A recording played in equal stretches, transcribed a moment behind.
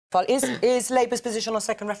Well, is Labour's position on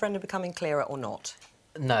second referendum becoming clearer or not?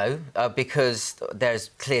 No, because there's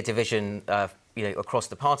clear division across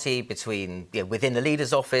the party, between within the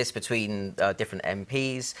leader's office, between different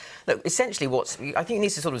MPs. Look, essentially, I think you need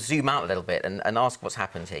to sort of zoom out a little bit and ask what's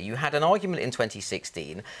happened here. You had an argument in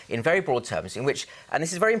 2016, in very broad terms, in which, and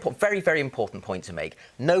this is a very important, very important point to make.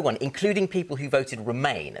 No one, including people who voted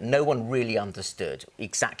Remain, no one really understood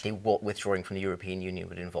exactly what withdrawing from the European Union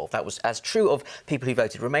would involve. That was as true of people who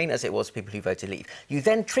voted Remain as it was people who voted Leave. You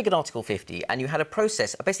then triggered Article 50, and you had a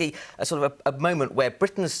process, basically a sort of a moment where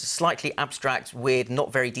Britain's slightly abstract, weird,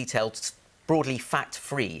 not very detailed, broadly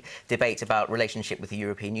fact-free debate about relationship with the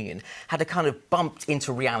European Union had a kind of bumped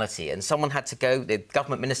into reality, and someone had to go, the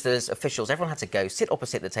government ministers, officials, everyone had to go sit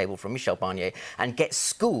opposite the table from Michel Barnier and get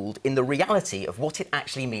schooled in the reality of what it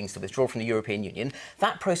actually means to withdraw from the European Union.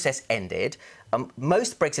 That process ended.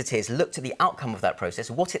 Most Brexiteers looked at the outcome of that process,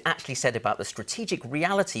 what it actually said about the strategic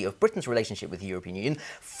reality of Britain's relationship with the European Union,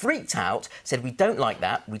 freaked out, said, we don't like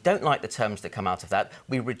that, we don't like the terms that come out of that,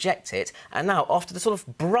 we reject it. And now, after the sort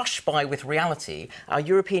of brush by with reality, our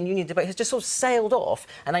European Union debate has just sort of sailed off,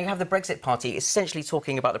 and now you have the Brexit Party essentially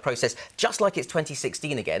talking about the process just like it's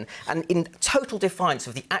 2016 again, and in total defiance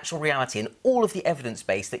of the actual reality and all of the evidence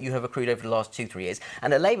base that you have accrued over the last 2-3 years,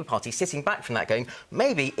 and a Labour Party sitting back from that going,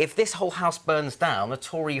 maybe if this whole House burns down, the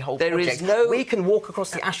Tory whole project, we can walk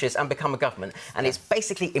across the ashes and become a government. And it's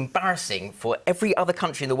basically embarrassing for every other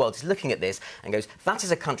country in the world who's looking at this and goes, that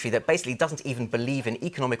is a country that basically doesn't even believe in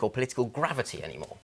economic or political gravity anymore.